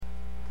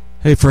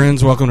Hey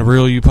friends, welcome to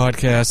Real You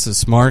Podcast.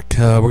 It's Mark.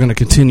 We're going to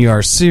continue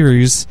our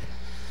series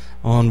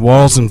on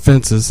walls and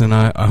fences, and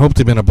I hope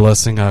they've been a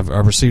blessing. I've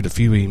received a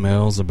few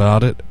emails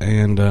about it,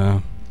 and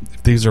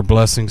if these are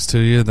blessings to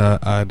you,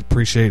 I'd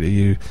appreciate that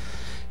you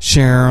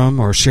share them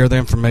or share the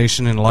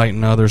information,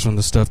 enlighten others on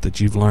the stuff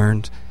that you've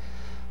learned.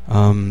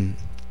 And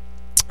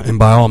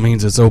by all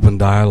means, it's open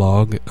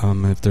dialogue.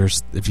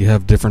 If you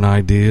have different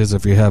ideas,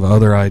 if you have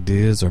other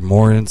ideas or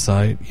more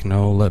insight,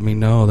 let me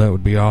know. That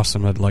would be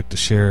awesome. I'd like to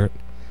share it.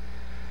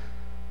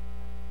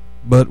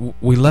 But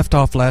we left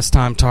off last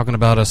time talking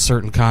about a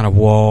certain kind of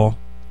wall,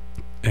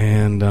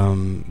 and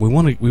we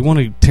want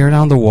to tear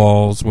down the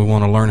walls. We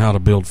want to learn how to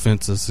build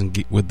fences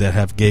that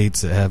have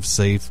gates, that have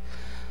safe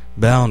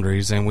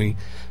boundaries. And we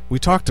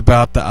talked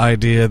about the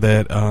idea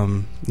that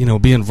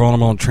being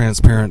vulnerable and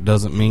transparent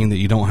doesn't mean that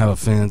you don't have a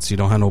fence, you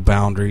don't have no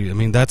boundary. I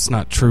mean, that's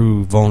not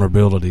true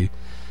vulnerability.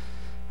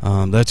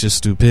 That's just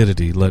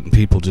stupidity, letting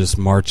people just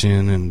march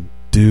in and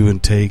do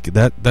and take.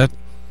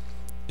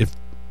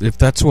 If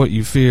that's what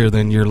you fear,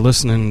 then you're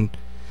listening.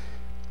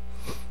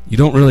 You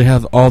don't really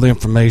have all the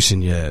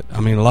information yet. I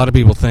mean, a lot of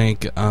people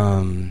think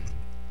to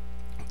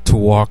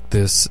walk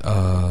this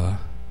the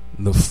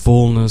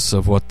fullness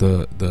of what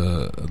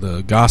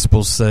the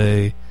Gospels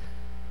say.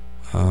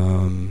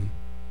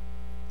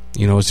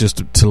 It's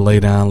just to lay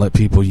down, let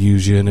people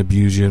use you and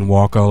abuse you and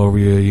walk all over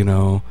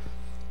you.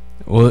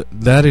 Well,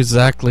 that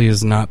exactly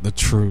is not the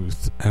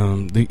truth.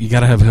 You got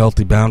to have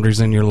healthy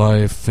boundaries in your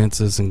life,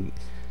 fences and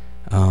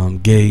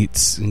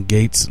gates, and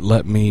gates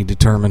let me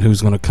determine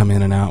who's going to come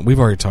in and out. We've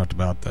already talked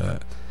about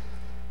that.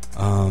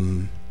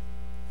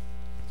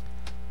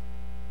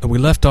 We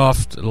left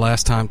off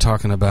last time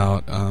talking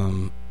about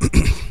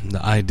the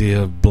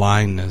idea of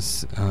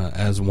blindness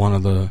as one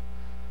of the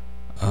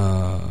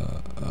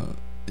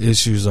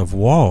issues of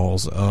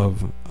walls,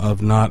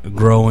 of not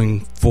growing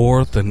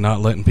forth and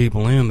not letting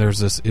people in. There's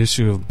this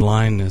issue of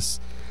blindness,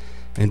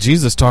 and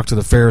Jesus talked to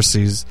the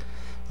Pharisees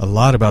a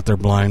lot about their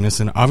blindness,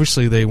 and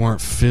obviously they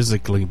weren't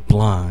physically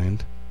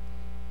blind.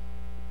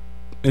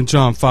 In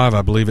John 5,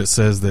 I believe it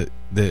says that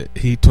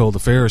he told the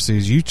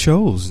Pharisees, you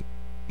chose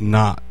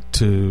not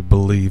to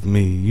believe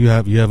me. You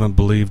haven't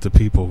believed the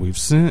people we've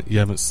sent. You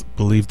haven't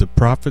believed the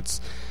prophets.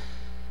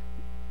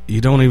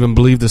 You don't even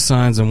believe the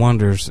signs and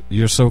wonders.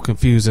 You're so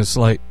confused. It's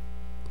like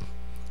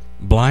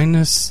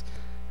blindness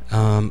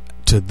to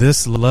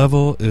this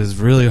level is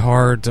really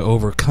hard to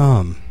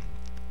overcome.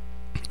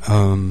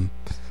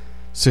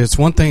 See, it's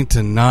one thing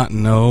to not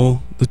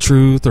know the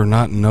truth or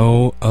not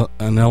know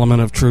an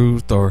element of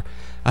truth, or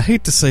I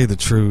hate to say the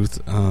truth.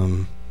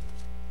 A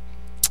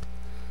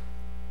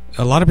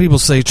lot of people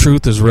say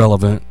truth is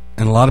relevant,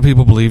 and a lot of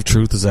people believe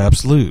truth is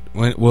absolute.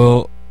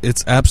 Well,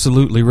 it's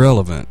absolutely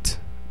relevant.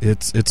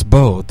 It's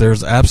both.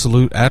 There's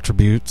absolute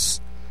attributes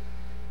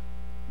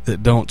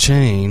that don't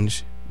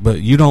change,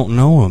 but you don't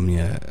know them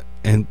yet.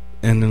 And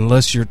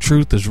unless your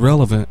truth is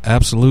relevant,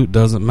 absolute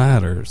doesn't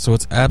matter. So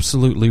it's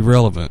absolutely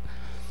relevant.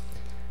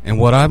 And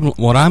what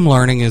I'm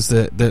learning is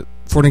that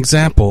for an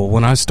example,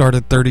 when I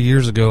started 30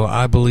 years ago,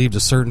 I believed a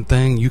certain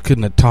thing. You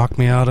couldn't have talked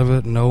me out of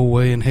it. No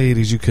way in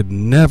Hades. You could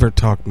never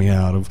talk me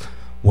out of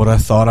what I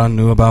thought I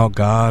knew about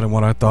God and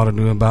what I thought I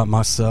knew about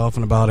myself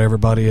and about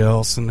everybody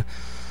else and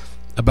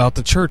about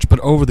the church.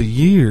 But over the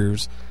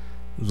years,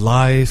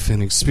 life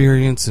and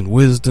experience and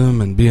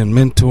wisdom and being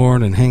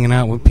mentored and hanging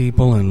out with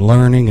people and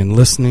learning and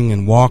listening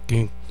and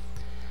walking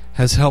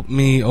has helped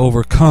me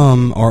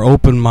overcome or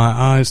open my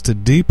eyes to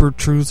deeper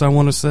truths, I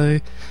want to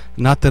say.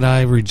 Not that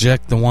I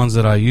reject the ones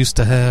that I used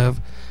to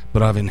have,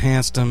 but I've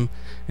enhanced them.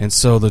 And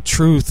so the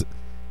truth,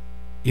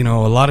 a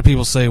lot of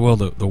people say, well,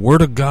 the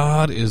Word of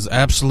God is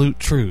absolute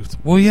truth.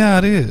 Well, yeah,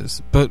 it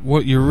is. But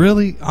what you're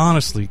really,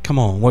 honestly,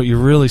 what you're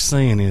really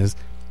saying is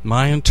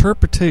my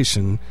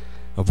interpretation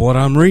of what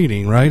I'm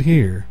reading right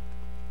here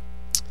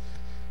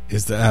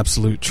is the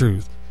absolute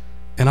truth.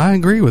 And I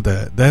agree with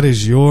that. That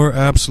is your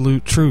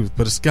absolute truth,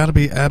 but it's got to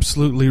be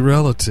absolutely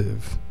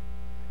relative.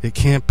 It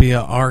can't be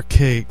an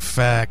archaic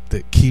fact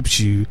that keeps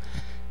you,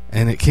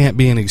 and it can't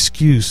be an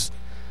excuse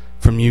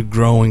from you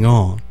growing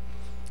on.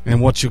 And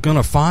what you're going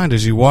to find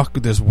as you walk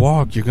this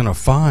walk, you're going to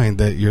find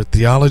that your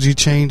theology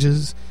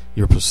changes,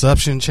 your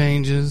perception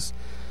changes,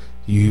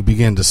 you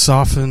begin to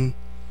soften.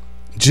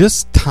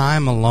 Just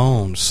time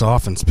alone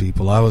softens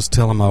people. I was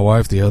telling my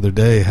wife the other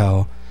day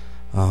how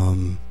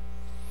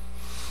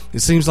it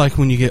seems like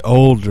when you get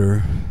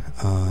older,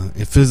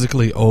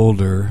 physically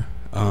older,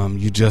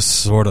 you just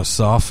sort of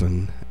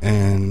soften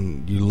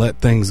and you let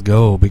things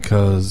go,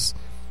 because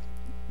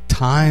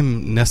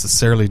time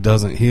necessarily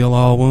doesn't heal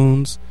all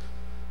wounds,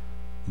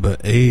 but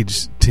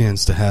age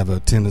tends to have a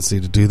tendency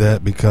to do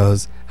that,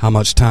 because how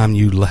much time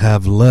you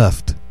have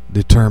left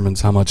determines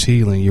how much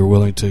healing you're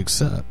willing to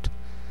accept.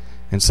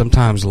 And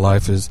sometimes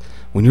life is,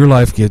 when you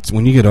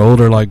get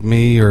older like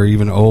me, or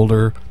even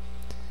older,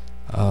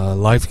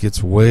 life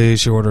gets way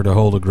shorter to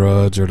hold a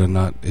grudge or to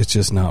not. It's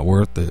just not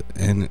worth it,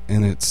 and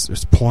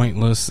it's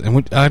pointless.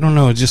 And I don't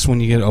know. Just when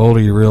you get older,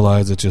 you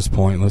realize it's just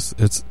pointless.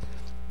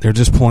 They're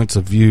just points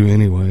of view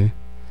anyway.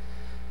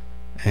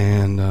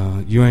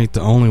 And you ain't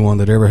the only one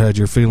that ever had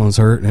your feelings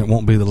hurt, and it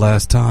won't be the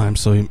last time.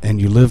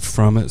 And you lived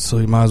from it, so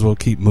you might as well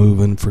keep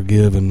moving,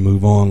 forgive, and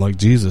move on, like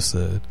Jesus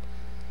said.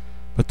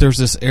 But there's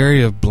this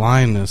area of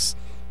blindness.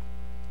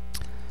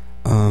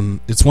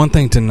 It's one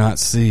thing to not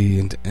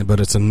see, but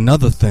it's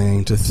another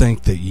thing to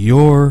think that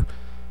your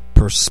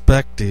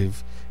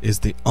perspective is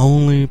the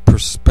only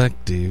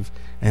perspective,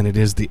 and it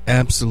is the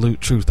absolute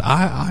truth.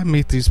 I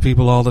meet these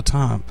people all the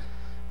time.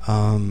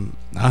 I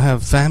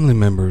have family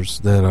members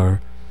that are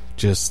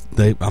just,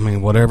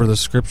 whatever the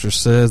scripture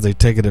says, they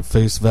take it at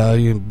face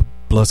value, and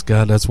bless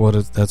God, that's what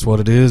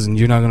it is, and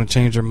you're not going to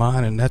change your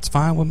mind, and that's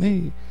fine with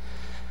me.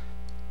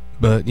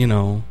 But,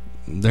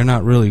 they're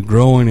not really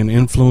growing and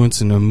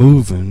influencing and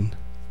moving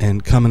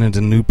and coming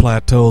into new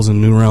plateaus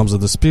and new realms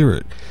of the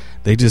spirit.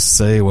 They just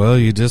say, well,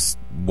 you just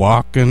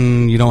walk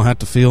and you don't have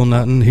to feel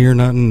nothing, hear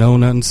nothing, know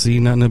nothing, see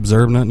nothing,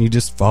 observe nothing. You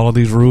just follow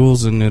these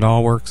rules and it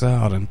all works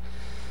out. And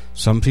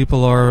some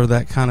people are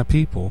that kind of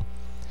people.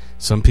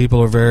 Some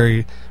people are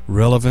very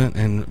relevant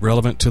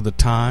to the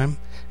time,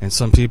 and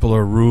some people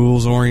are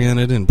rules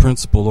oriented and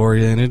principle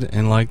oriented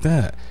and like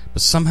that.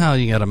 But somehow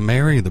you got to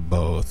marry the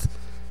both.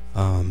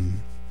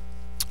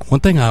 One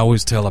thing I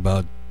always tell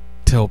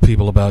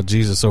people about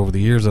Jesus over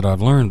the years that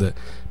I've learned, that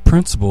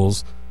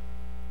principles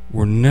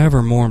were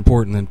never more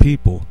important than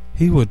people.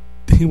 He would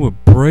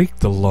break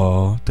the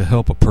law to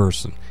help a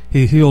person.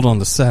 He healed on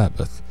the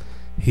Sabbath.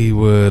 He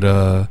would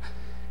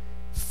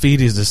feed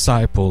his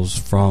disciples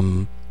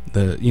from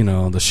the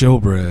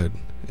showbread,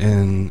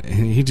 and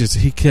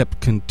he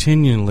kept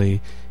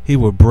continually. He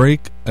would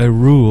break a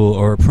rule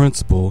or a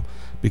principle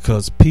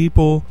because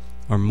people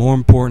are more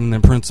important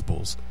than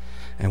principles.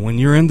 And when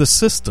you're in the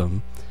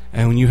system,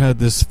 and when you have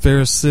this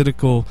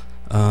pharisaical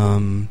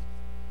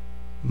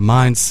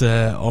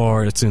mindset,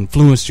 or it's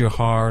influenced your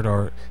heart,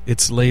 or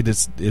it's laid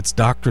its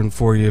doctrine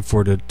for you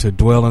to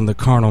dwell in the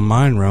carnal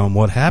mind realm,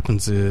 what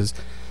happens is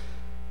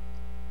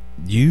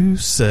you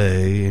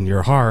say in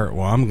your heart,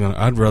 well,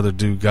 I'd rather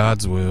do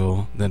God's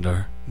will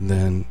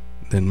than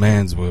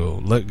man's will.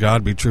 Let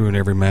God be true and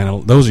every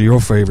man. Those are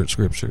your favorite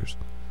scriptures.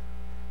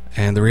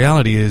 And the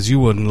reality is, you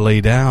wouldn't lay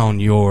down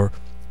your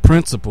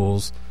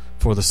principles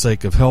for the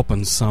sake of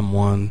helping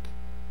someone,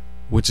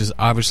 which is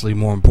obviously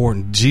more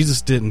important.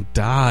 Jesus didn't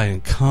die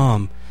and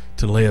come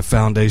to lay a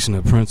foundation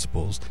of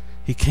principles.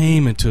 He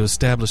came in to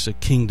establish a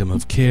kingdom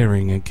of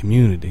caring and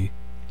community.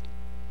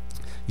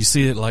 You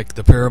see it like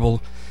the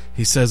parable.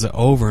 He says it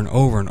over and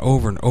over and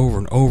over and over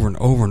and over and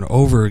over and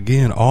over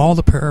again. All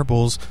the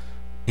parables,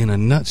 in a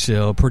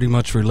nutshell, pretty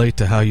much relate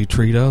to how you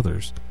treat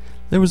others.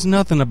 There was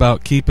nothing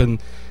about keeping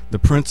the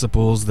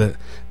principles that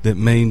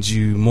made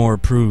you more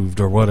approved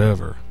or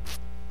whatever.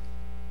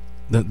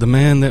 The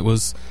man that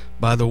was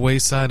by the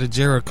wayside of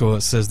Jericho,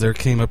 it says there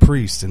came a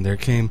priest and there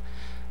came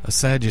a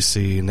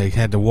Sadducee, and they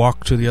had to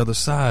walk to the other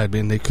side,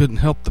 and they couldn't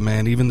help the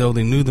man even though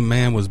they knew the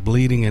man was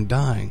bleeding and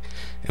dying.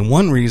 And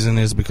one reason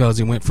is because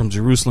he went from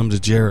Jerusalem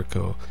to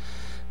Jericho.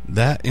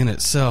 That in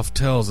itself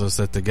tells us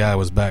that the guy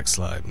was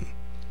backsliding.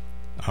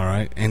 All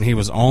right, and he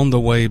was on the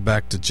way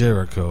back to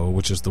Jericho,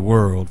 which is the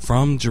world,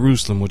 from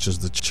Jerusalem, which is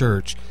the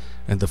church,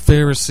 and the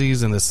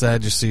Pharisees and the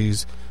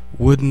Sadducees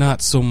would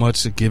not so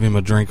much give him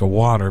a drink of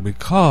water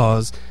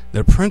because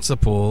their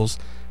principles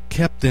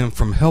kept them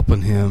from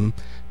helping him,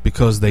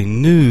 because they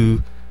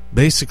knew,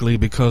 basically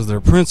because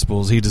their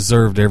principles, he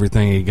deserved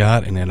everything he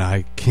got, and that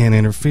I can't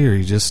interfere.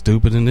 He's just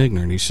stupid and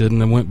ignorant. He shouldn't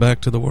have went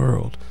back to the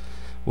world.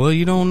 Well,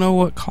 you don't know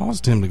what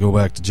caused him to go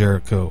back to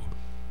Jericho.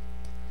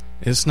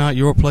 It's not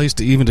your place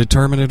to even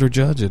determine it or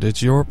judge it.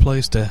 It's your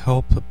place to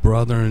help a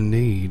brother in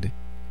need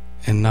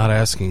and not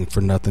asking for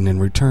nothing in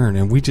return.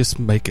 And we just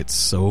make it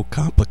so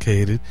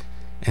complicated,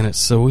 and it's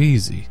so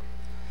easy.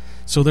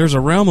 So there's a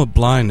realm of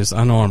blindness.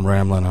 I know I'm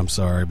rambling, I'm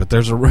sorry, but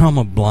there's a realm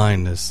of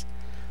blindness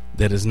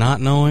that is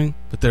not knowing.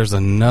 But there's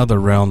another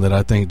realm that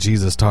I think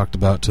Jesus talked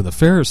about to the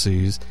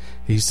Pharisees.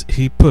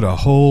 He put a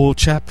whole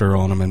chapter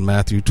on them in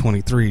Matthew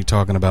 23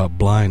 talking about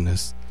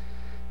blindness.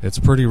 It's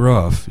pretty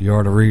rough. You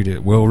ought to read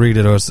it. We'll read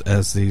it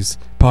as these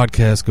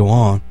podcasts go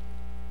on.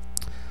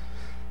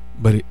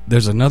 But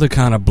there's another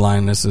kind of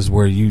blindness, is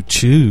where you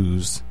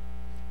choose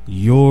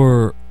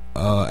your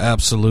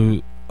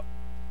absolute,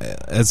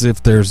 as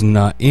if there's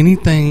not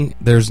anything,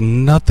 there's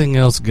nothing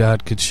else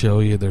God could show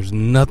you. There's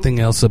nothing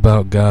else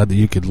about God that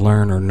you could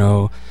learn or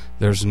know.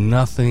 There's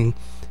nothing.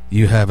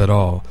 You have it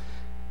all.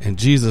 And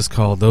Jesus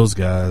called those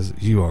guys,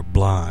 you are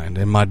blind.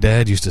 And my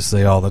dad used to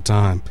say all the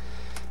time,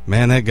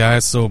 man, that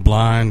guy's so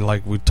blind.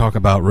 Like we talk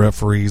about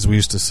referees. We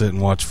used to sit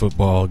and watch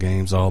football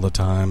games all the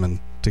time and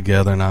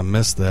together, and I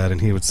missed that. And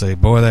he would say,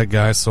 boy, that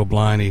guy's so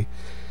blind.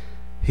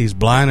 He's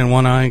blind in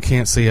one eye and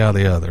can't see out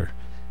the other.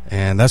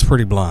 And that's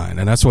pretty blind.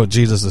 And that's what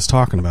Jesus is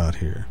talking about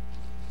here.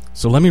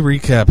 So let me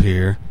recap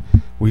here.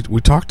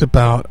 We talked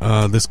about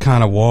this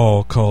kind of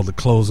wall called the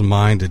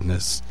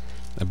closed-mindedness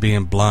of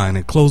being blind.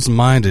 And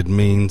closed-minded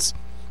means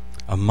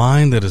a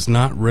mind that is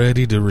not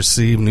ready to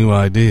receive new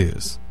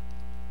ideas.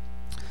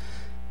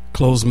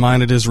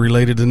 Closed-minded is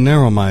related to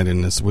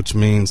narrow-mindedness, which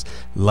means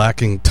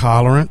lacking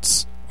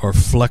tolerance or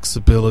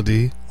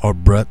flexibility or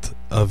breadth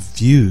of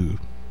view.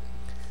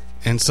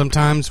 And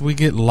sometimes we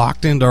get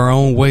locked into our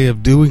own way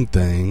of doing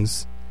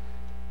things,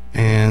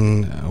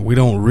 and we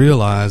don't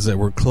realize that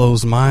we're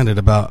closed-minded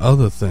about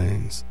other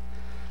things.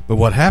 But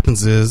what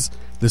happens is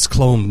this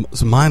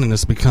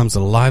closed-mindedness becomes a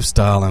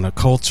lifestyle and a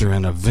culture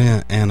and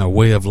event and a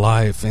way of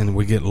life, and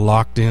we get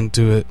locked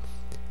into it,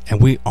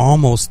 and we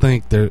almost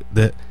think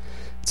that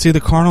see, the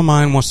carnal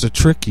mind wants to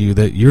trick you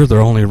that you're the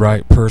only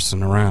right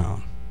person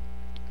around.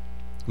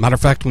 Matter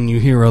of fact, when you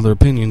hear other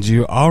opinions,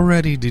 you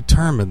already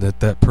determined that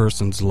that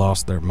person's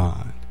lost their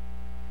mind.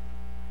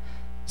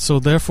 So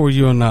therefore,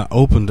 you are not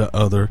open to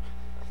other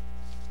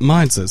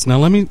mindsets. Now,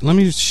 let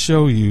me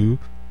show you.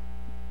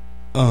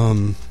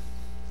 I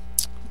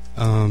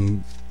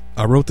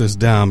wrote this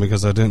down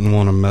because I didn't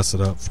want to mess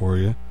it up for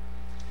you.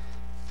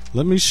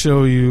 Let me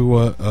show you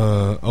what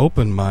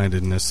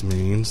open-mindedness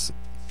means,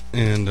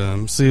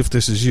 and see if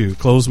this is you.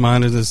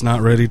 Closed-mindedness,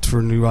 not ready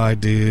for new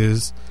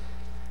ideas.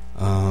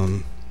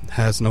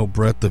 Has no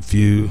breadth of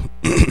view.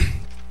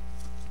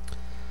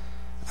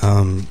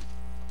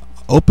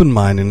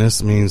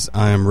 Open-mindedness means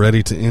I am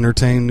ready to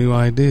entertain new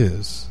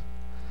ideas.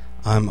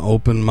 I'm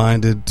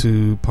open-minded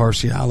to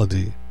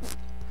partiality.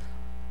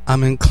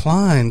 I'm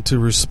inclined to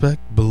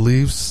respect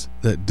beliefs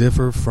that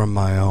differ from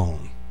my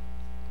own.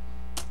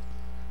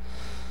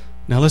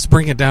 Now let's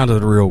bring it down to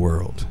the real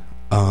world.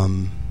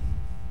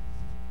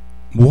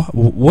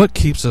 What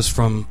keeps us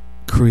from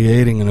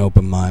creating an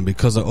open mind?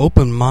 Because an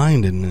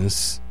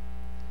open-mindedness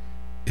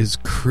is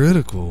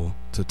critical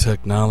to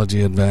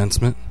technology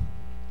advancement.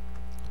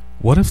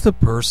 What if the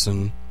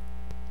person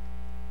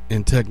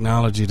in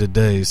technology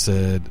today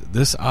said,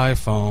 this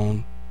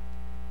iPhone,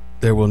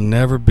 there will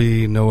never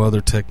be no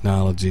other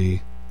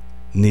technology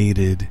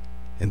needed,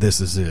 and this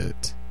is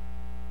it?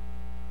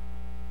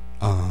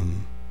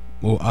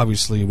 Well,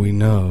 obviously we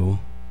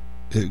know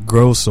it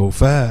grows so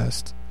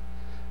fast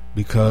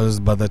because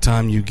by the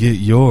time you get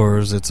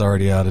yours, it's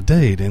already out of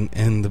date.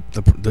 And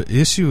the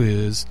issue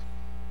is,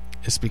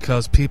 it's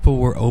because people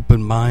were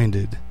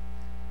open-minded.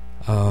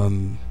 I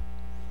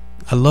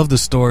love the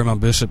story my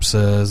bishop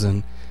says,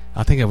 and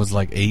I think it was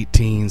like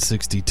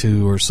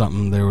 1862 or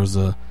something. There was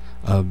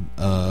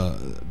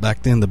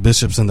back then the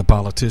bishops and the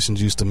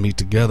politicians used to meet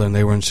together, and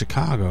they were in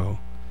Chicago,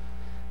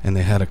 and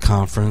they had a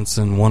conference,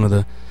 and one of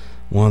the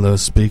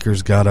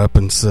speakers got up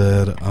and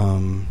said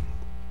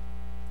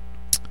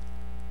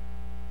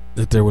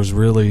that there was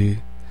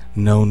really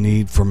no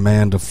need for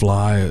man to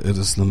fly. It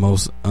is the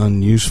most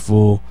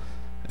unuseful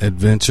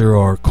adventure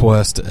or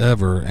quest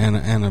ever.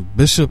 And a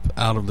bishop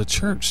out of the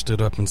church stood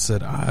up and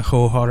said, I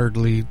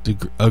wholeheartedly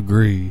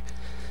agree.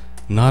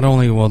 Not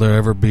only will there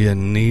ever be a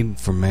need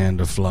for man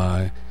to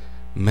fly,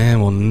 man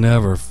will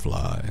never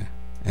fly.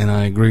 And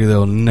I agree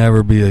there'll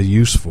never be a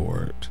use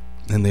for it.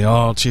 And they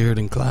all cheered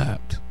and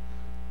clapped.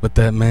 But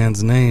that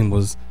man's name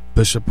was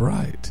Bishop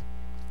Wright.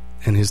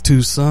 And his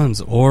two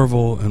sons,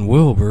 Orville and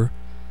Wilbur,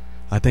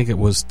 I think it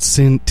was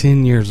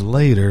 10 years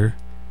later,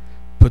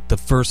 put the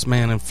first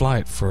man in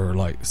flight for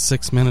like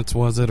 6 minutes,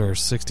 was it, or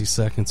 60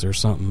 seconds or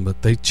something.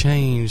 But they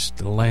changed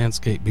the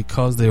landscape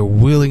because they were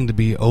willing to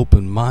be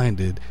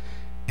open-minded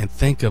and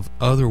think of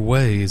other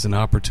ways and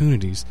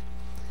opportunities.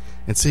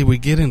 And see, we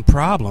get in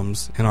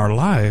problems in our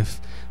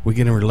life. We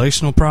get in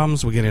relational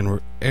problems. We get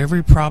in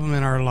every problem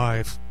in our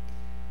life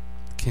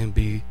can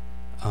be,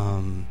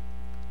 I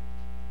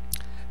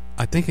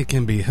think it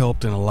can be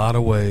helped in a lot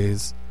of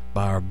ways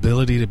by our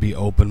ability to be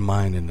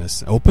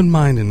open-mindedness.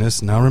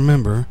 Open-mindedness, now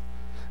remember,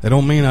 it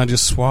don't mean I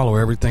just swallow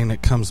everything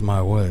that comes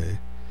my way,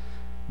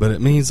 but it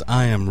means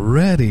I am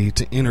ready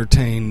to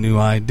entertain new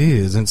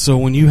ideas. And so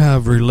when you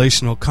have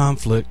relational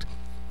conflict,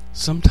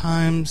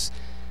 sometimes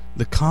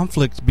the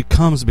conflict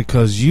becomes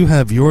because you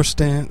have your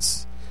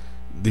stance,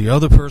 the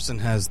other person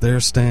has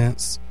their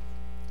stance,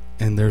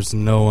 and there's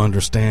no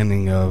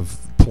understanding of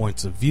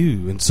points of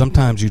view. And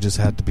sometimes you just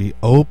have to be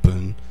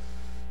open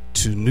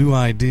to new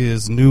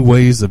ideas, new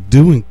ways of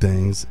doing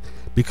things,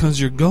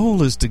 because your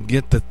goal is to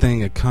get the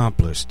thing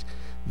accomplished.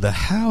 The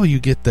how you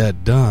get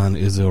that done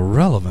is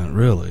irrelevant,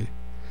 really.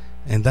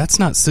 And that's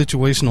not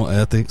situational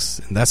ethics,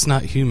 and that's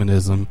not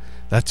humanism.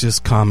 That's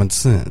just common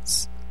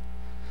sense.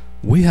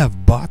 We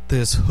have bought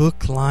this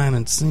hook, line,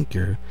 and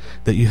sinker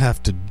that you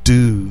have to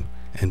do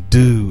and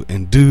do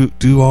and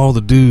do all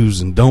the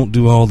do's and don't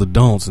do all the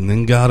don'ts, and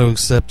then God will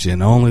accept you,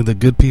 and only the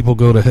good people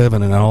go to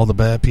heaven and all the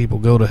bad people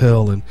go to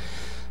hell. And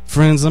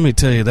friends, let me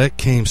tell you, that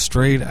came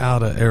straight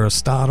out of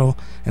Aristotle,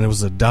 and it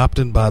was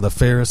adopted by the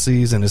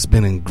Pharisees, and it's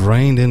been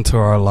ingrained into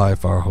our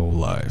life our whole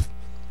life.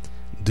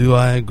 Do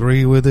I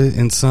agree with it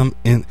in some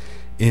in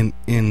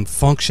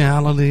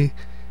functionality?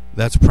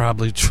 That's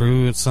probably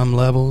true at some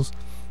levels,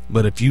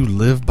 but if you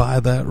live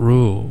by that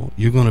rule,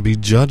 you're going to be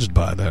judged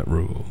by that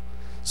rule.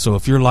 So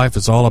if your life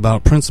is all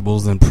about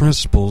principles, then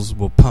principles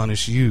will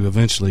punish you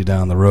eventually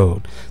down the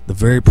road. The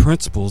very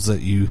principles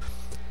that you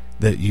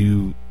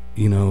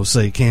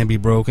say can be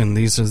broken,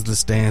 this is the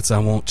stance, I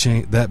won't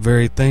change, that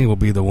very thing will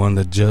be the one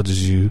that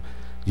judges you.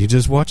 You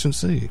just watch and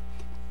see.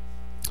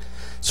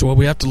 So what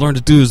we have to learn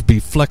to do is be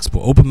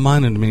flexible.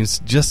 Open-minded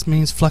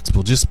means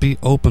flexible. Just be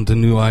open to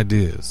new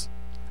ideas.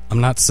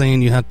 I'm not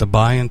saying you have to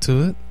buy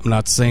into it. I'm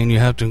not saying you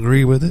have to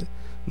agree with it.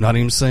 I'm not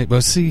even saying,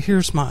 but see,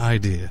 here's my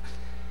idea.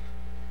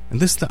 And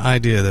this is the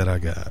idea that I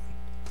got.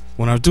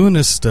 When I was doing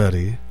this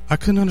study, I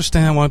couldn't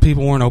understand why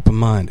people weren't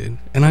open-minded.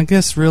 And I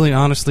guess really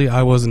honestly,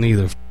 I wasn't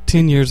either.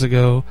 10 years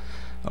ago,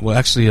 well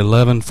actually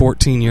 11,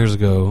 14 years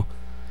ago,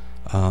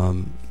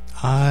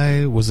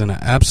 I was in an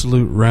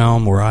absolute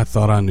realm where I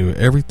thought I knew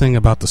everything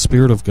about the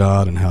Spirit of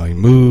God and how He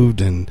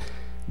moved, and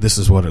this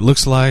is what it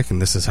looks like,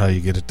 and this is how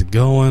you get it to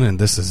going, and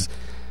this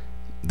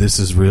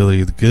is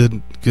really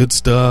the good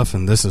stuff,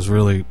 and this is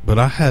really, but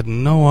I had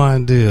no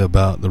idea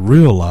about the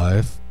real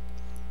life,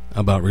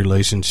 about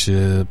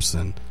relationships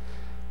and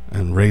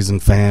raising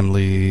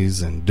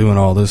families and doing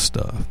all this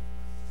stuff.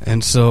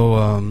 And so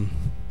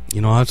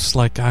I just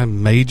I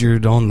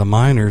majored on the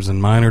minors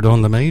and minored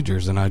on the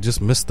majors, and I just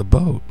missed the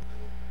boat.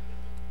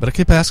 But I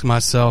kept asking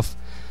myself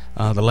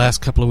the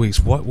last couple of weeks,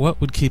 what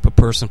would keep a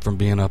person from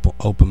being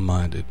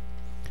open-minded?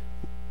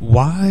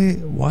 Why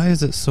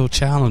is it so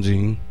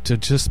challenging to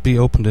just be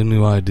open to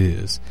new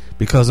ideas?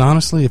 Because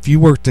honestly, if you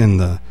worked in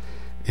the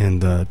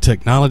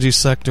technology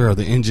sector or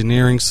the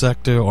engineering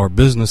sector or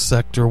business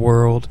sector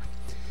world,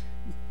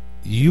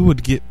 you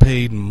would get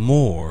paid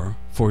more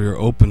for your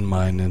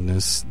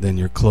open-mindedness than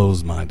your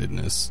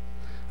closed-mindedness.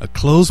 A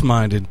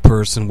closed-minded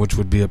person, which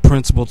would be a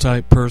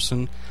principal-type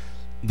person,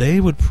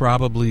 they would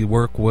probably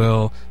work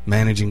well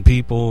managing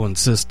people and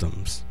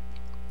systems.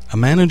 A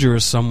manager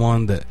is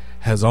someone that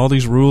has all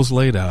these rules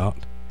laid out,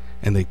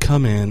 and they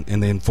come in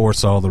and they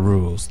enforce all the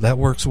rules. That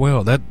works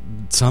well. That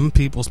some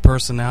people's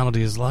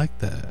personality is like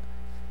that,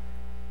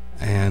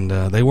 and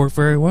they work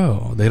very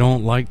well. They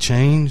don't like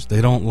change.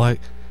 They don't like.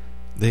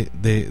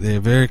 They're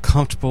very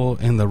comfortable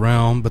in the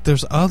realm. But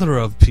there's other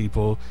of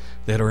people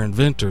that are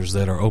inventors,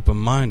 that are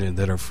open-minded,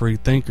 that are free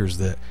thinkers,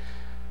 that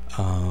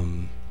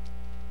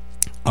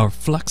are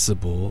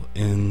flexible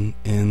in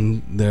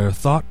their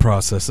thought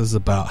processes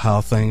about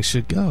how things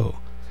should go.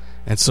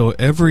 And so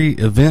every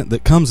event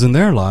that comes in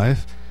their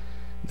life,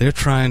 they're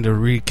trying to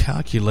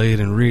recalculate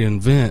and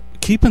reinvent,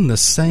 keeping the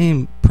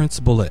same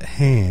principle at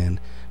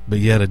hand, but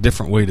yet a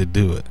different way to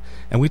do it.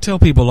 And we tell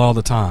people all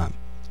the time,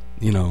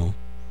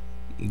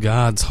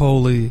 God's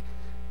holy,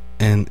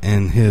 and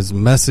His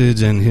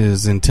message and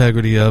His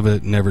integrity of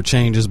it never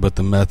changes, but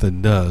the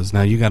method does.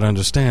 Now you got to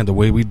understand, the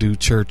way we do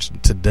church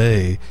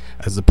today,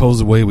 as opposed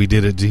to the way we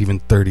did it even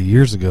 30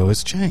 years ago,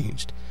 it's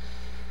changed.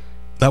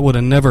 That would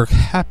have never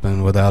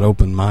happened without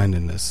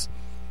open-mindedness.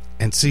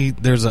 And see,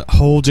 there's a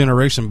whole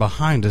generation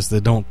behind us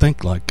that don't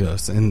think like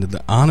us. And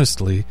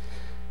honestly,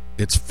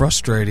 it's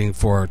frustrating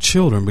for our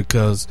children,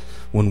 because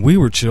when we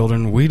were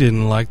children, we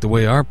didn't like the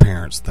way our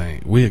parents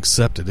think. We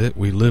accepted it.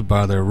 We lived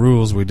by their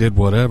rules. We did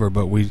whatever.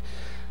 But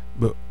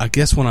I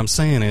guess what I'm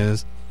saying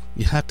is,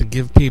 you have to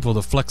give people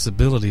the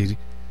flexibility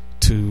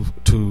to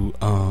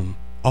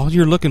all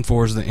you're looking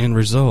for is the end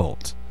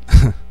result.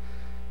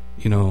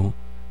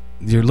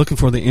 You're looking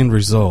for the end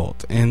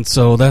result. And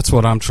so that's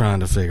what I'm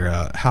trying to figure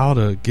out, how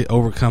to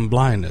overcome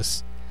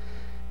blindness.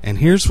 And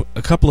here's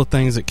a couple of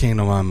things that came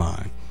to my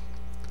mind.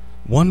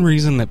 One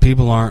reason that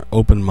people aren't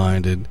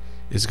open-minded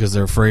is because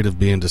they're afraid of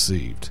being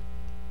deceived.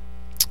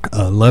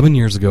 11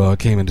 years ago, I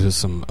came into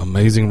some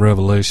amazing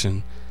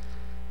revelation,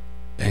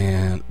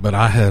 but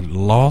I had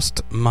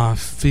lost my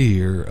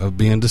fear of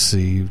being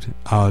deceived.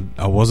 I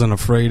wasn't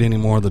afraid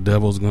anymore the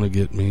devil's going to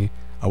get me.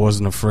 I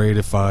wasn't afraid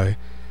if I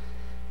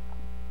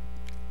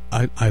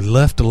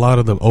left a lot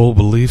of the old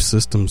belief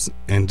systems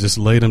and just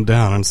laid them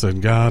down and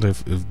said, God,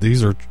 if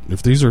these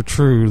are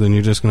true, then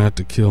you're just going to have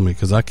to kill me,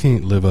 because I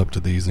can't live up to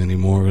these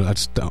anymore.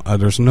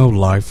 There's no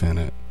life in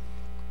it.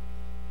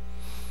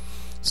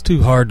 It's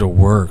too hard to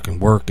work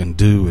and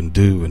do and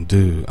do and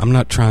do. I'm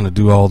not trying to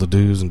do all the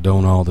do's and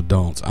don't all the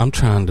don'ts. I'm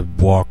trying to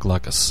walk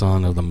like a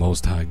son of the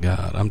Most High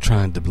God. I'm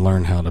trying to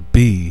learn how to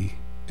be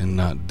and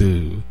not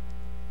do.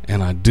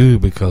 And I do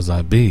because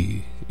I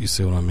be. You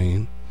see what I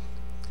mean?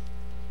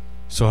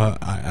 So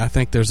I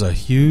think there's a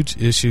huge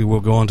issue. We'll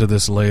go into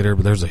this later,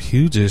 but there's a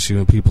huge issue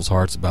in people's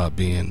hearts about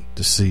being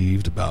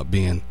deceived, about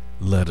being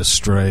led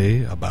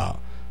astray, about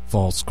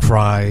false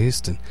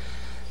Christ. And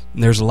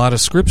there's a lot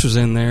of scriptures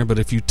in there, but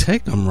if you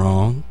take them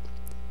wrong,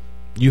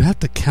 you have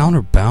to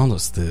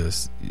counterbalance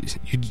this.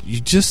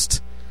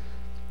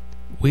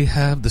 We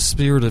have the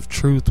Spirit of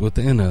truth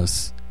within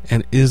us,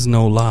 and is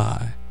no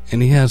lie.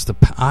 And He has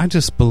I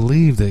just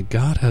believe that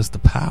God has the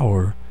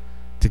power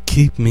to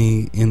keep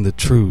me in the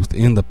truth,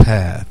 in the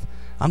path.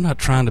 I'm not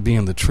trying to be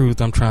in the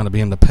truth. I'm trying to be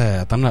in the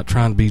path. I'm not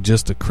trying to be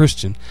just a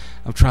Christian.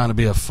 I'm trying to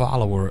be a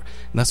follower.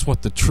 And that's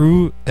what the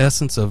true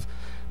essence of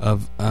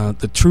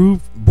the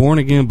true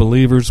born-again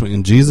believers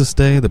in Jesus'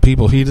 day, the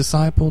people He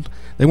discipled,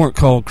 they weren't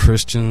called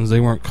Christians. They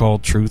weren't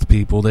called truth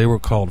people. They were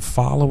called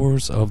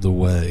followers of the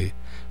way,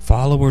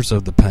 followers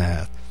of the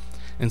path.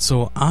 And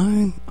so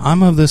I'm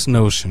of this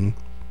notion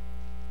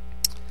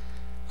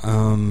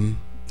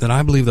that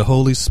I believe the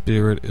Holy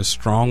Spirit is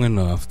strong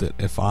enough that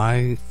if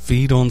I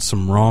feed on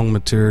some wrong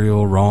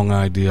material, wrong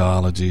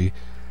ideology,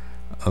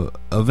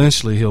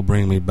 eventually He'll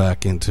bring me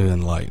back into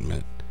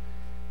enlightenment.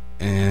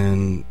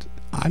 And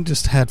I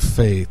just had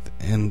faith,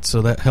 and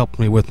so that helped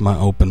me with my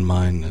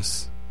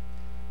open-mindedness.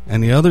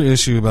 And the other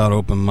issue about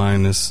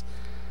open-mindedness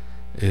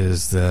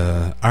is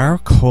our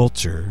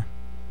culture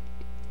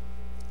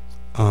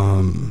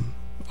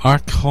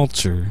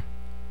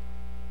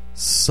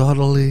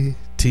subtly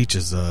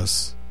teaches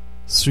us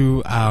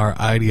through our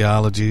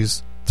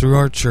ideologies, through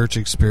our church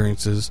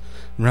experiences.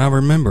 Now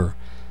remember,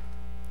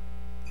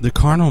 the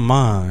carnal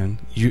mind,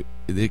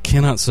 it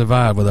cannot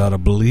survive without a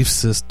belief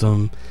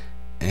system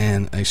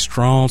and a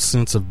strong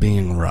sense of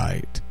being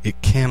right.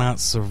 It cannot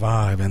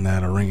survive in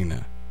that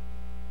arena.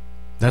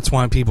 That's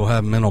why people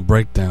have mental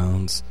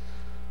breakdowns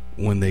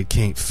when they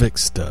can't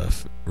fix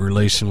stuff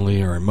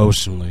relationally or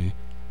emotionally.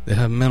 They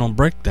have mental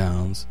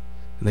breakdowns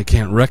and they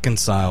can't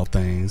reconcile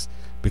things,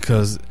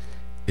 because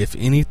if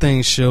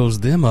anything shows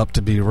them up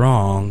to be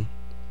wrong,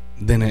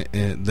 then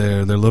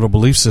their little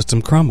belief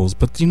system crumbles.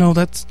 But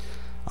that's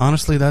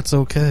honestly, that's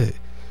okay.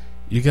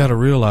 You got to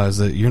realize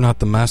that you're not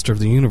the master of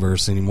the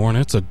universe anymore, and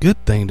it's a good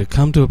thing to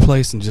come to a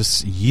place and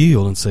just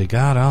yield and say,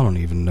 God, I don't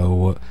even know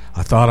what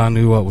I thought I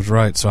knew what was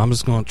right, so I'm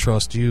just going to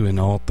trust you in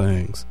all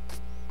things.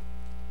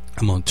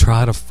 I'm going to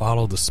try to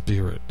follow the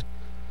Spirit.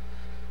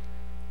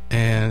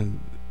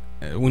 And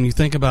when you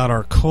think about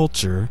our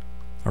culture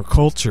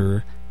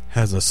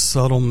has a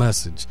subtle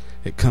message.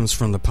 It comes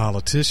from the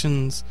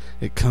politicians,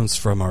 it comes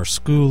from our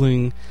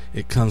schooling,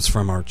 it comes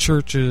from our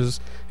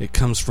churches, it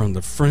comes from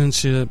the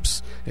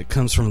friendships, it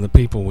comes from the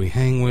people we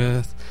hang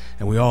with,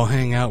 and we all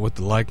hang out with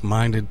the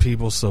like-minded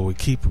people, so we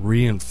keep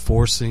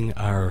reinforcing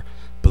our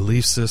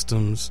belief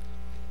systems.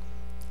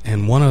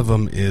 And one of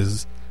them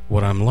is,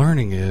 what I'm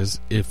learning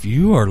is, if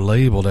you are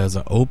labeled as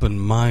an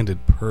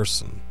open-minded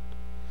person,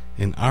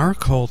 in our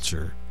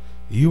culture,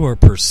 you are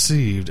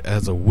perceived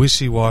as a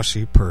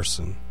wishy-washy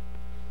person.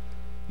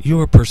 You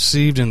are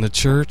perceived in the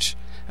church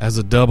as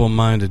a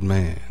double-minded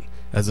man,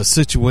 as a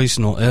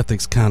situational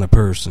ethics kind of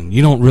person.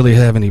 You don't really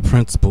have any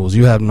principles.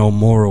 You have no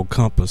moral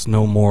compass,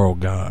 no moral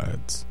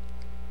guides.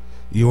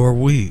 You are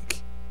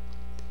weak.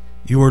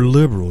 You are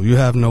liberal. You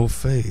have no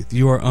faith.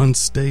 You are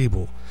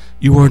unstable.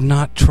 You are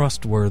not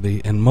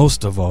trustworthy. And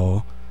most of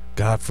all,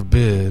 God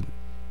forbid,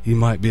 you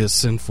might be a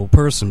sinful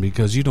person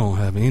because you don't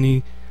have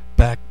any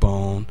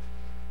backbone.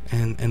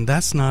 And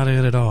that's not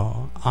it at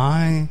all.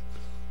 I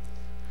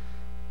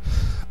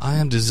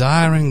am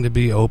desiring to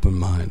be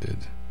open-minded.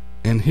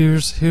 And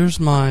here's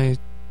my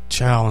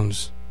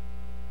challenge.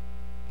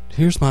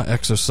 Here's my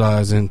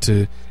exercise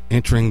into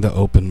entering the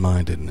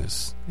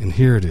open-mindedness. And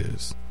here it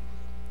is.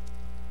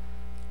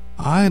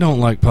 I don't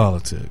like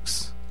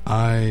politics.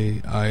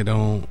 I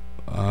don't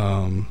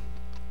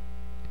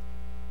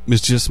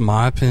it's just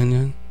my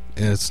opinion.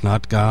 It's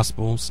not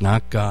gospel, it's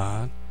not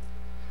God.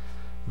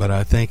 But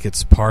I think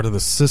it's part of the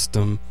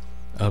system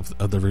of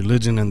the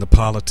religion and the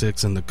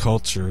politics and the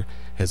culture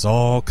has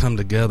all come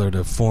together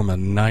to form a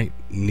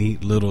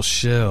neat little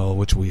shell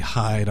which we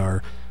hide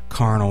our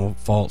carnal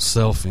false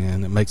self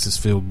in. It makes us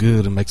feel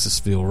good and makes us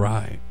feel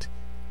right.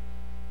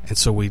 And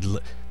so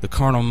the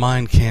carnal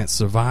mind can't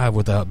survive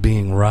without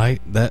being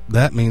right.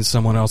 That means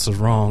someone else is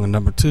wrong. And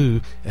number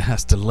two, it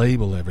has to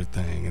label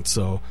everything. And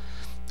so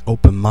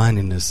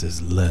open-mindedness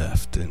is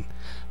left, and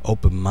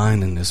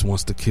open-mindedness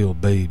wants to kill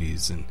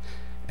babies, and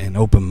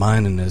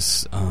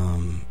open-mindedness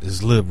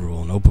is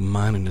liberal, and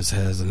open-mindedness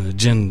has an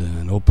agenda,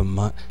 and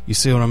you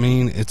see what I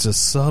mean? It's a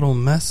subtle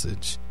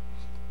message.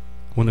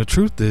 When the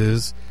truth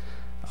is,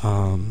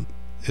 well,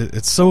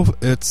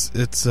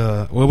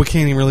 we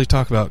can't even really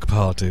talk about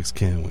politics,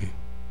 can we?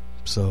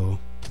 So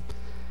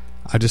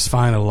I just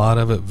find a lot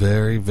of it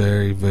very,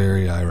 very,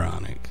 very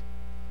ironic.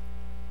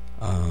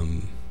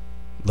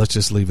 Let's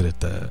just leave it at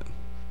that.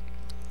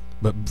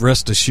 But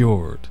rest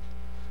assured,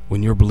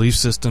 when your belief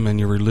system and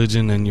your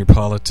religion and your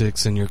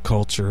politics and your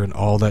culture and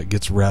all that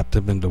gets wrapped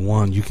up into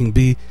one, you can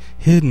be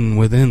hidden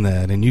within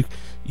that, and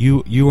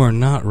you are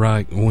not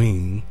right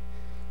wing.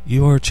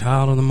 You are a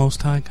child of the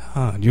Most High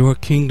God. You are a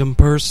kingdom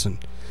person.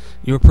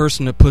 You're a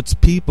person that puts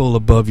people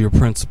above your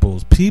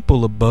principles,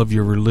 people above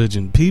your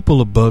religion,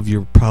 people above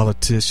your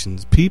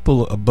politicians,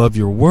 people above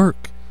your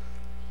work.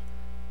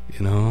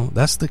 You know,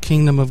 that's the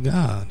kingdom of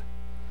God.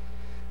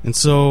 And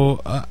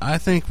so I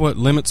think what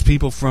limits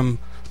people from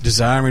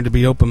desiring to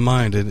be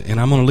open-minded, and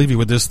I'm going to leave you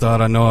with this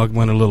thought. I know I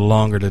went a little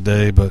longer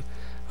today, but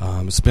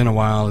it's been a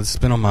while. It's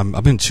been on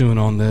I've been chewing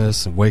on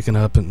this and waking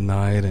up at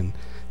night and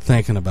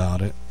thinking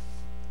about it.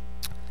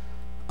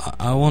 First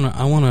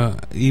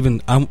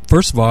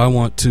of all, I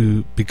want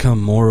to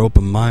become more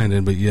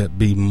open-minded, but yet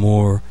be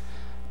more.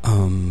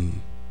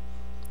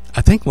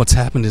 I think what's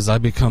happened is I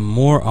become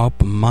more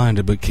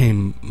open-minded,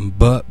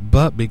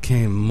 but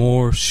became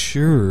more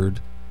assured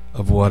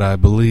of what I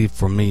believe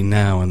for me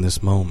now in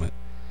this moment.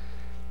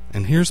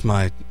 And here's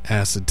my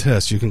acid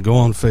test. You can go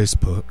on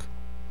Facebook,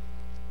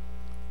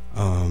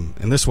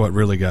 and this is what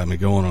really got me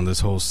going on this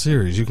whole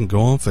series. You can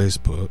go on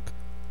Facebook,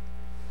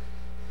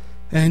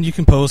 and you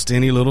can post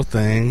any little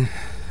thing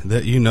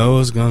that you know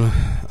is gonna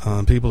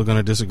people are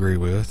gonna disagree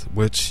with.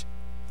 Which,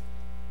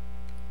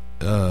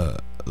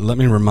 let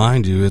me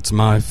remind you, it's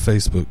my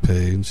Facebook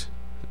page,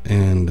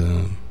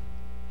 and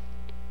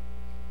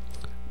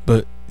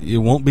it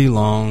won't be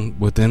long.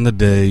 Within the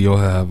day, you'll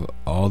have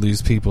all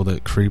these people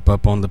that creep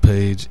up on the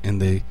page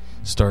and they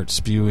start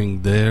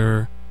spewing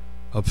their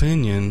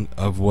opinion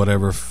of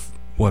whatever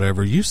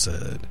you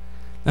said.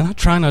 And I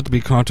try not to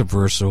be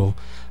controversial.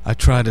 I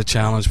try to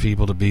challenge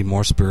people to be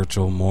more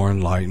spiritual, more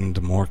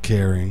enlightened, more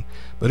caring.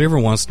 But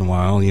every once in a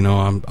while,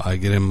 I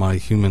get in my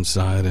human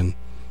side and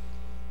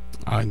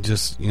I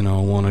just,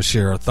 want to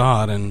share a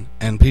thought,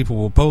 and people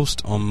will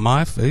post on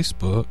my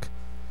Facebook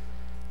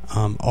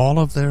all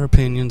of their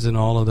opinions and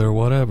all of their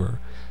whatever.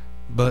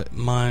 But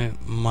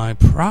my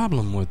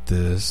problem with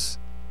this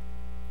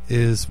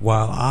is,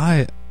 while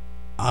I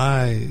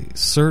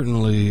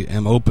certainly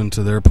am open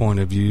to their point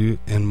of view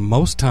and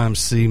most times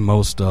see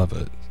most of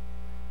it,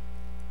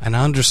 and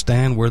I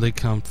understand where they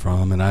come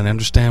from and I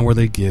understand where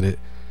they get it,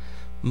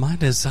 my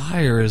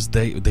desire is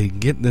they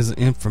get this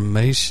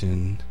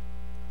information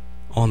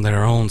on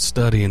their own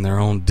study and their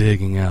own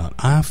digging out.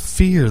 I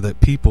fear that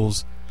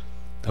people's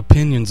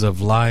opinions of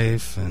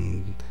life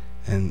and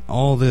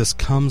all this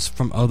comes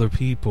from other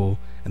people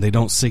and they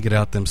don't seek it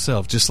out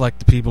themselves, just like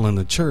the people in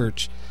the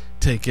church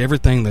take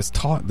everything that's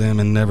taught them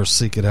and never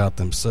seek it out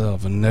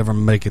themselves and never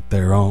make it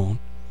their own.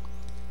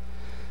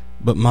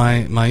 But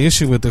my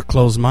issue with the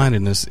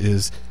closed-mindedness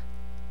is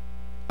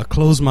a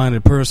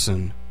closed-minded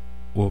person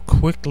will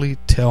quickly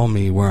tell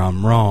me where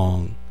I'm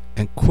wrong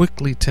and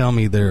quickly tell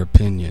me their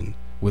opinion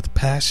with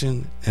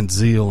passion and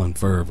zeal and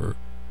fervor,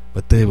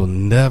 but they will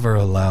never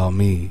allow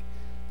me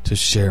to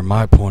share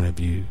my point of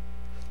view.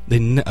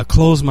 A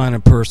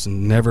closed-minded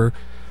person never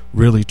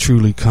really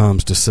truly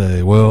comes to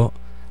say, well,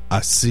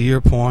 I see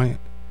your point,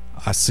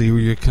 I see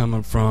where you're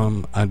coming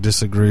from, I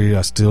disagree,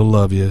 I still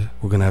love you,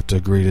 we're going to have to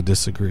agree to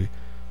disagree.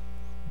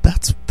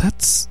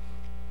 That's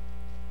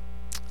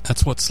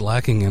what's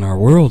lacking in our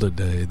world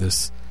today.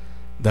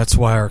 That's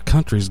why our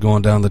country's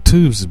going down the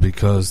tubes, is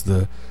because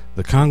the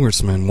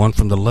congressmen, one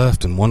from the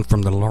left and one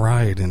from the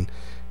right, and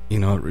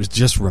it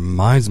just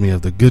reminds me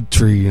of the good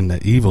tree and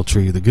the evil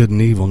tree, the good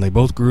and evil, and they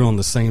both grew on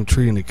the same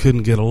tree and they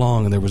couldn't get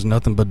along and there was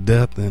nothing but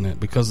death in it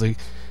because they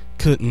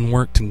couldn't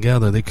work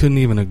together. They couldn't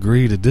even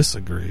agree to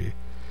disagree.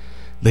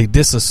 They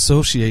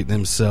disassociate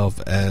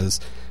themselves as,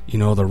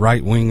 the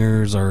right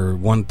wingers are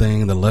one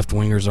thing, the left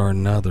wingers are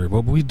another.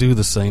 But we do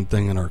the same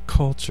thing in our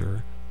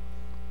culture.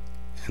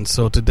 And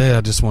so today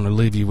I just want to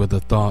leave you with a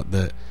thought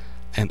that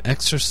an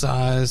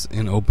exercise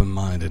in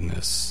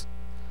open-mindedness.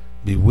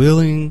 Be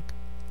willing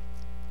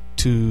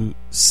to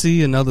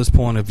see another's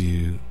point of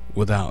view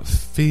without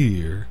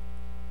fear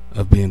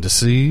of being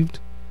deceived.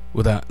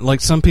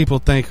 Like some people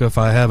think, if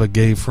I have a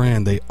gay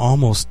friend, they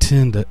almost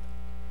tend to,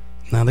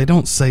 now they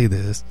don't say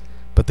this,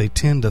 but they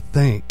tend to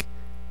think,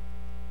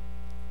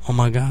 oh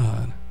my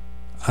God,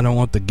 I don't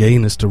want the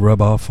gayness to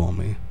rub off on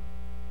me.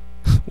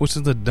 Which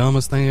is the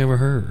dumbest thing I ever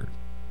heard.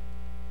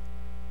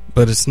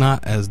 But it's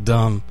not as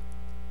dumb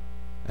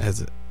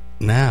as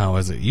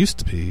it used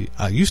to be.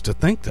 I used to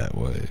think that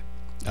way.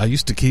 I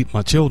used to keep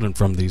my children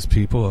from these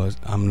people.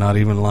 I'm not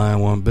even lying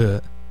one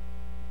bit,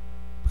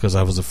 because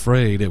I was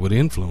afraid it would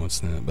influence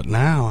them. But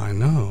now I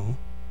know,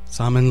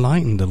 so I'm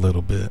enlightened a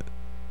little bit.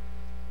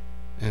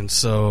 And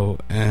so,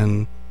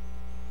 a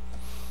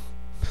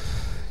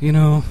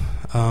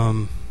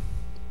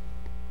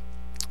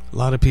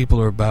lot of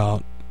people are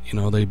about,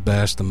 they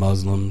bash the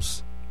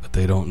Muslims, but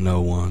they don't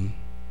know one,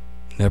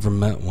 never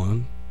met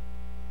one.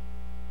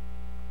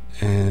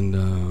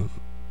 And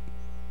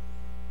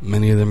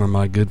many of them are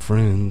my good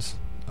friends.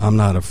 I'm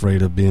not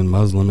afraid of being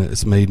Muslim.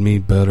 It's made me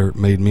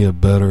a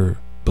better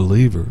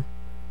believer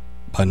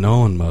by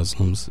knowing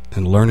Muslims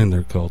and learning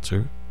their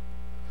culture.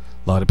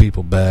 A lot of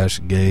people bash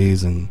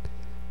gays and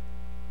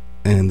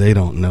they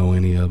don't know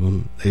any of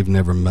them. They've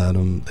never met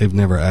them. They've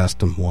never asked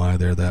them why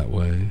they're that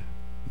way.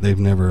 They've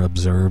never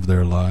observed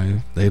their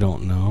life. They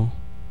don't know.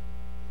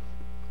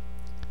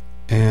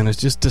 And it's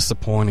just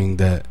disappointing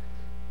that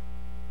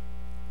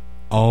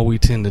all we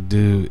tend to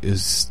do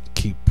is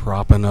keep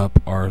propping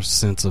up our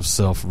sense of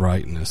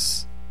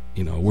self-rightness.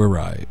 We're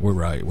right.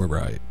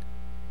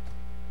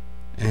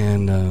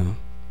 And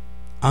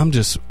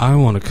I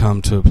want to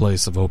come to a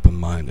place of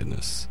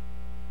open-mindedness.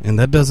 And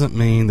that doesn't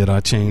mean that I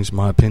change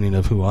my opinion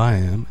of who I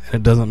am. And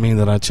it doesn't mean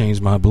that I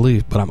change my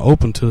belief, but I'm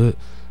open to it.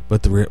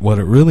 But what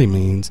it really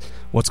means,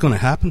 what's going to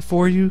happen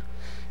for you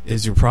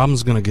is your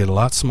problem's going to get a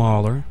lot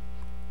smaller.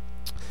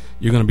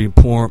 You're going to be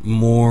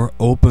more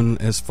open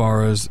as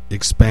far as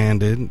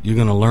expanded. You're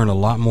going to learn a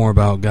lot more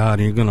about God,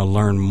 and you're going to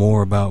learn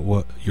more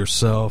about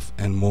yourself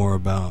and more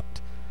about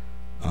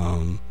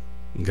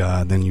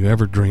God than you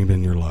ever dreamed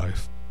in your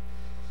life.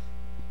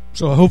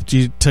 So I hope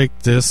you take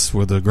this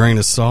with a grain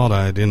of salt.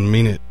 I didn't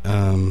mean it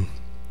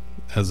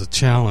as a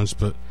challenge,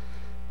 but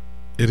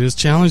it is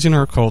challenging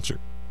our culture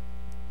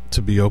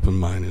to be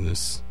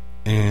open-mindedness.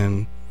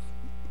 And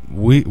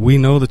we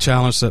know the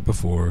challenge set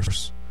before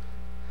us,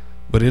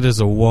 but it is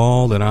a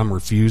wall that I'm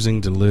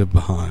refusing to live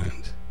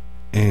behind.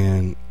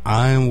 And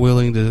I am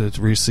willing to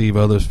receive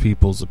other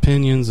people's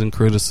opinions and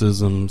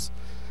criticisms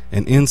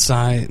and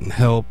insight and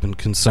help and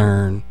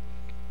concern.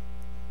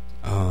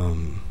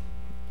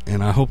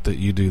 And I hope that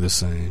you do the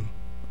same.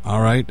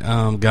 All right.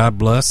 God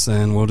bless,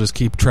 and we'll just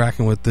keep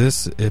tracking with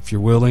this. If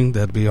you're willing,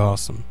 that'd be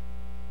awesome.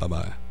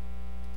 Bye-bye.